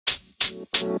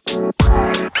Afternoon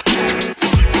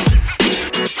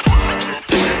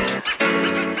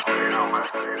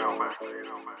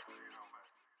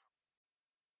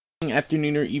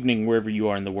or evening wherever you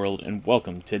are in the world, and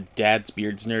welcome to Dad's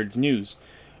Beards Nerds News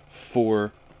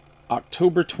for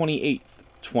October 28th,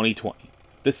 2020.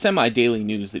 The semi-daily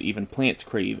news that even plants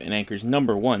crave and Anchor's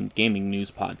 #1 gaming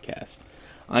news podcast.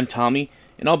 I'm Tommy,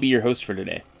 and I'll be your host for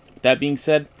today. With that being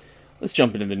said, let's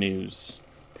jump into the news.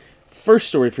 First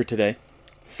story for today,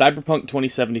 Cyberpunk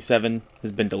 2077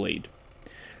 has been delayed.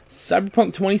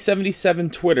 Cyberpunk 2077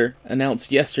 Twitter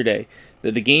announced yesterday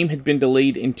that the game had been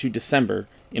delayed into December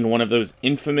in one of those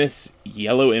infamous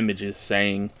yellow images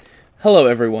saying, "Hello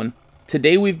everyone,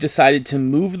 today we've decided to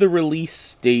move the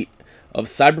release date of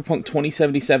Cyberpunk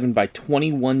 2077 by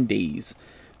 21 days.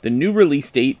 The new release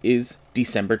date is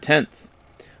December 10th.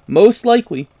 Most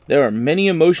likely, there are many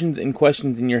emotions and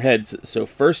questions in your heads, so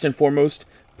first and foremost,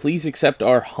 please accept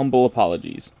our humble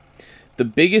apologies. The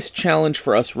biggest challenge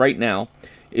for us right now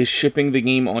is shipping the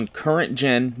game on current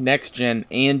gen, next gen,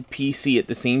 and PC at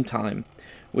the same time,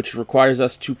 which requires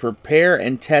us to prepare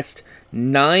and test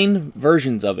 9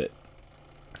 versions of it.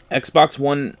 Xbox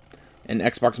One and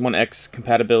Xbox One X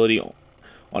compatibility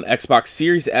on Xbox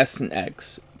Series S and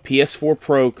X, PS4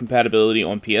 Pro compatibility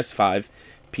on PS5,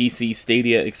 PC,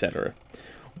 Stadia, etc.,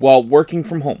 while working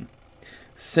from home.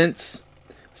 Since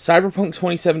Cyberpunk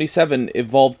 2077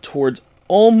 evolved towards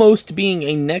almost being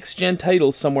a next-gen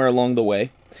title somewhere along the way,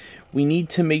 we need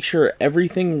to make sure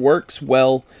everything works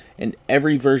well and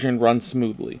every version runs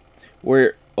smoothly.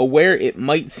 We're aware it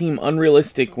might seem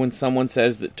unrealistic when someone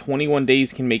says that 21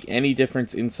 days can make any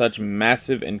difference in such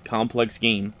massive and complex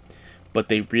game, but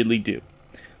they really do.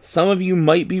 Some of you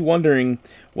might be wondering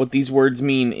what these words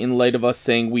mean in light of us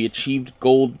saying we achieved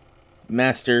Gold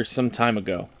Master some time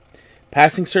ago.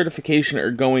 Passing certification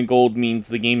or going gold means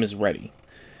the game is ready.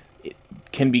 It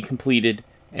can be completed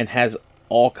and has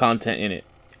all content in it,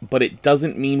 but it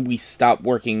doesn't mean we stop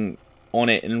working on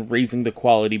it and raising the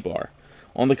quality bar.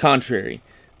 On the contrary,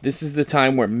 this is the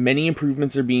time where many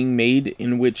improvements are being made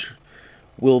in which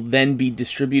will then be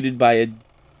distributed by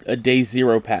a day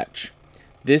 0 patch.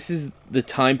 This is the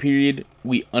time period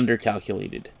we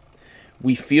undercalculated.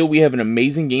 We feel we have an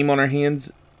amazing game on our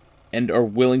hands and are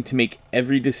willing to make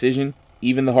every decision,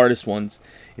 even the hardest ones,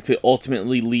 if it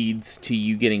ultimately leads to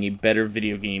you getting a better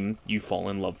video game you fall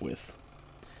in love with."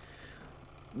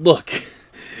 Look,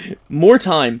 more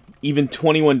time, even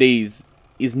 21 days,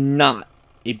 is not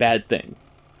a bad thing.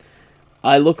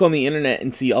 I look on the internet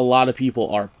and see a lot of people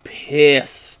are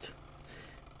pissed.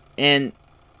 And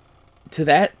to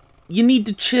that, you need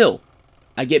to chill.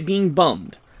 I get being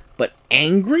bummed. But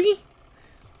angry?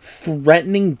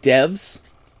 Threatening devs,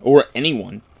 or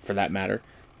anyone for that matter,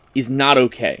 is not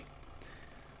okay.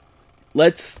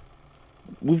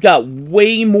 We've got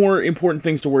way more important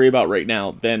things to worry about right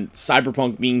now than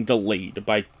Cyberpunk being delayed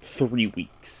by 3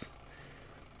 weeks.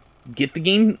 Get the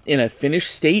game in a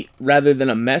finished state rather than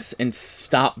a mess and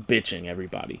stop bitching,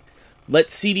 everybody. Let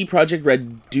CD Projekt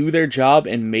Red do their job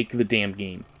and make the damn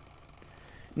game.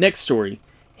 Next story.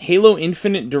 Halo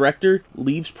Infinite director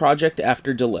leaves project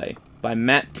after delay, by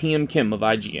Matt T.M. Kim of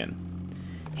IGN.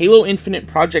 Halo Infinite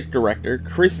project director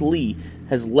Chris Lee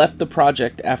has left the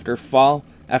project after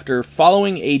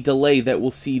following a delay that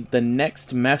will see the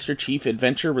next Master Chief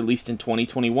Adventure released in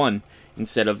 2021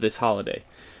 instead of this holiday.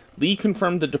 Lee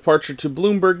confirmed the departure to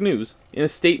Bloomberg News. In a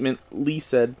statement, Lee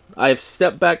said, "I have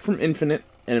stepped back from Infinite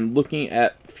and am looking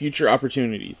at future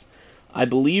opportunities. I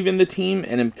believe in the team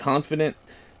and am confident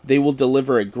they will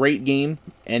deliver a great game,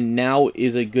 and now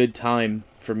is a good time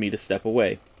for me to step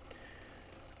away."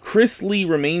 Chris Lee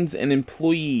remains an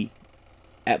employee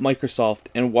at Microsoft,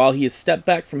 and while he has stepped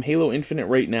back from Halo Infinite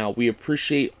right now, we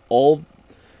appreciate all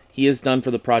he has done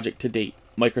for the project to date,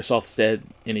 Microsoft said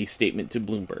in a statement to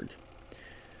Bloomberg.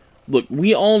 Look,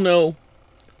 we all know,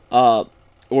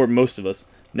 or most of us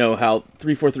know, how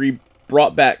 343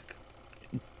 brought back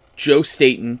Joe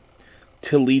Staten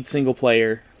to lead single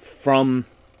player from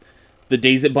the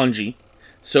days at Bungie,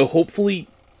 so hopefully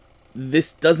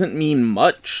this doesn't mean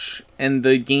much, and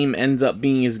the game ends up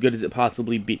being as good as it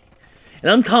possibly be. And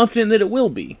I'm confident that it will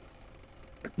be.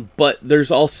 But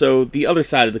there's also the other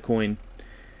side of the coin.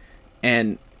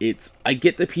 And I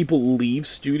get that people leave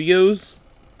studios,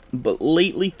 but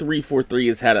lately 343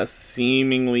 has had a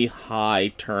seemingly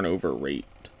high turnover rate.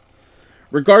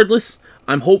 Regardless,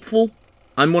 I'm hopeful.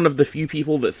 I'm one of the few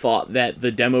people that thought that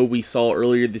the demo we saw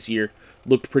earlier this year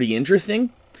looked pretty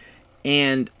interesting.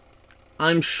 And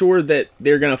I'm sure that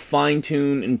they're going to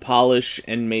fine-tune and polish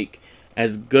and make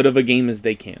as good of a game as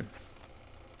they can.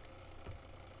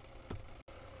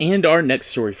 And our next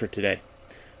story for today.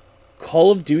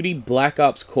 Call of Duty Black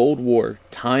Ops Cold War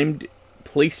timed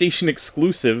PlayStation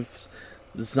exclusives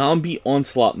Zombie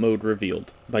Onslaught mode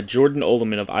revealed by Jordan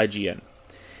Oloman of IGN.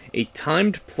 A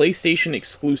timed PlayStation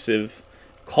exclusive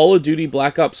Call of Duty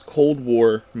Black Ops Cold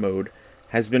War mode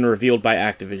has been revealed by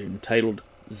Activision, titled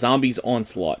Zombies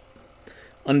Onslaught.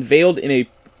 Unveiled in a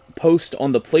post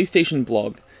on the PlayStation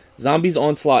blog, Zombies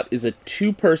Onslaught is a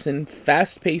two-person,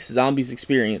 fast-paced zombies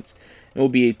experience and will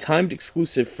be a timed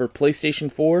exclusive for PlayStation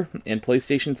 4 and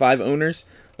PlayStation 5 owners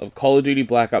of Call of Duty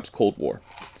Black Ops Cold War.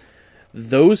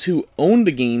 Those who own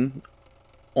the game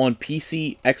on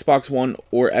PC, Xbox One,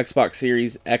 or Xbox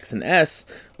Series X and S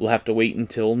will have to wait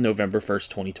until November 1st,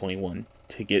 2021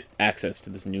 to get access to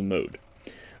this new mode.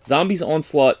 Zombies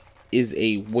Onslaught is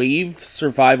a wave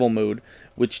survival mode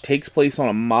which takes place on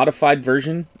a modified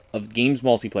version of game's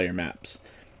multiplayer maps.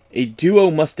 A duo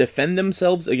must defend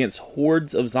themselves against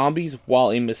hordes of zombies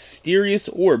while a mysterious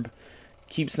orb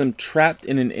keeps them trapped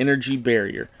in an energy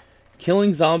barrier.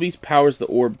 Killing zombies powers the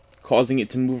orb, causing it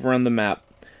to move around the map.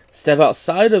 Step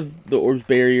outside of the orb's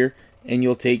barrier and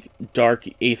you'll take dark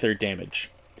aether damage.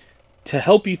 To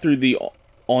help you through the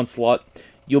onslaught,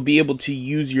 you'll be able to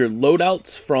use your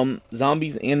loadouts from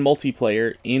Zombies and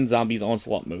multiplayer in Zombies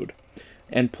Onslaught mode.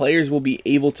 And players will be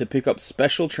able to pick up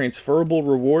special transferable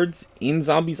rewards in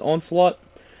Zombies Onslaught,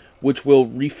 which will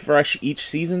refresh each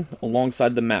season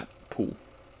alongside the map pool.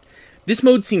 This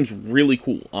mode seems really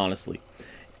cool, honestly.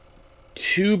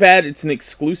 Too bad it's an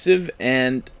exclusive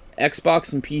and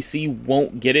Xbox and PC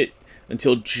won't get it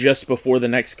until just before the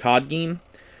next COD game.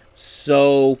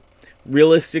 So,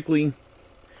 realistically,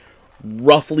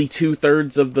 roughly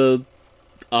 2/3 of the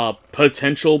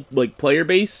potential player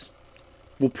base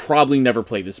will probably never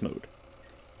play this mode.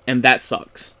 And that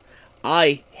sucks.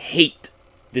 I hate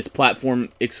this platform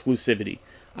exclusivity.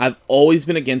 I've always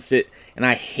been against it, and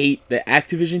I hate that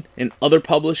Activision and other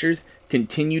publishers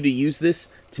continue to use this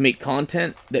to make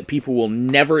content that people will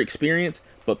never experience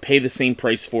but pay the same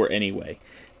price for anyway.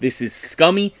 This is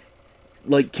scummy.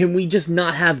 Can we just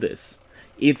not have this?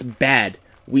 It's bad.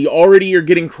 We already are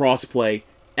getting crossplay.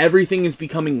 Everything is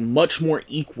becoming much more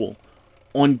equal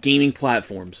on gaming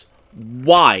platforms.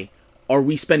 Why are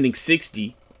we spending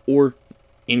 $60 or,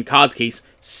 in COD's case,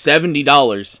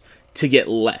 $70 to get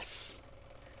less?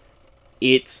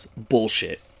 It's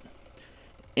bullshit.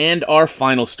 And our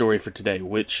final story for today,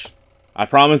 which I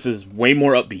promise is way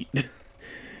more upbeat.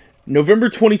 November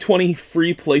 2020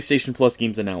 free PlayStation Plus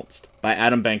games announced by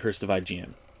Adam Bankhurst of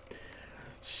IGN.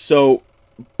 So,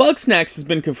 Bugsnax has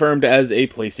been confirmed as a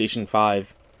PlayStation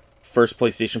 5 first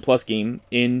PlayStation Plus game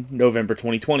in November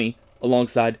 2020,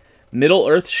 alongside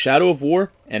Middle-earth: Shadow of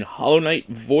War and Hollow Knight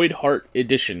Void Heart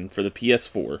Edition for the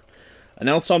PS4.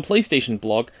 Announced on PlayStation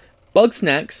blog,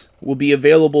 Bugsnax will be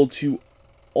available to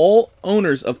all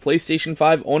owners of PlayStation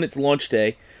 5 on its launch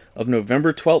day of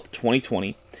November 12th,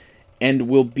 2020, and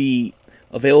will be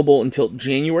available until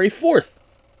January 4th,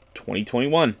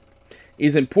 2021. It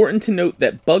is important to note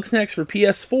that Bugsnax for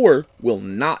PS4 will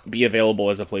not be available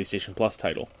as a PlayStation Plus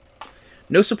title.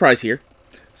 No surprise here.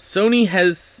 Sony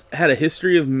has had a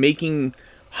history of making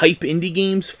hype indie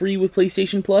games free with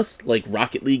PlayStation Plus, like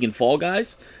Rocket League and Fall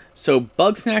Guys, so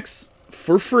Bugsnax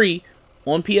for free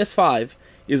on PS5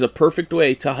 is a perfect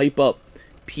way to hype up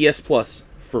PS Plus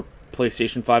for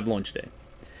PlayStation 5 launch day.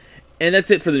 And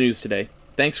that's it for the news today.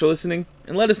 Thanks for listening,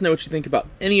 and let us know what you think about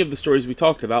any of the stories we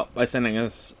talked about by sending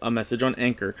us a message on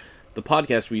Anchor, the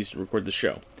podcast we use to record the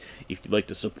show. If you'd like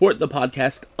to support the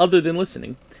podcast other than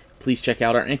listening, please check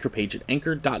out our Anchor page at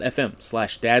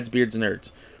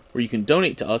anchor.fm/dadsbeardsnerds, where you can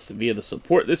donate to us via the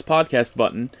Support This Podcast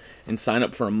button and sign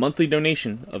up for a monthly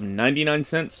donation of 99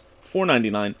 cents,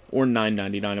 $4.99, or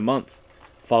 $9.99 a month.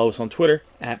 Follow us on Twitter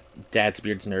at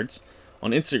dadsbeardsnerds,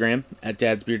 on Instagram at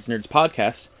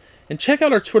dadsbeardsnerdspodcast, and check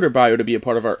out our Twitter bio to be a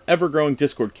part of our ever-growing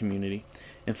Discord community,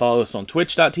 and follow us on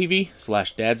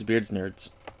twitch.tv/dadsbeardsnerds.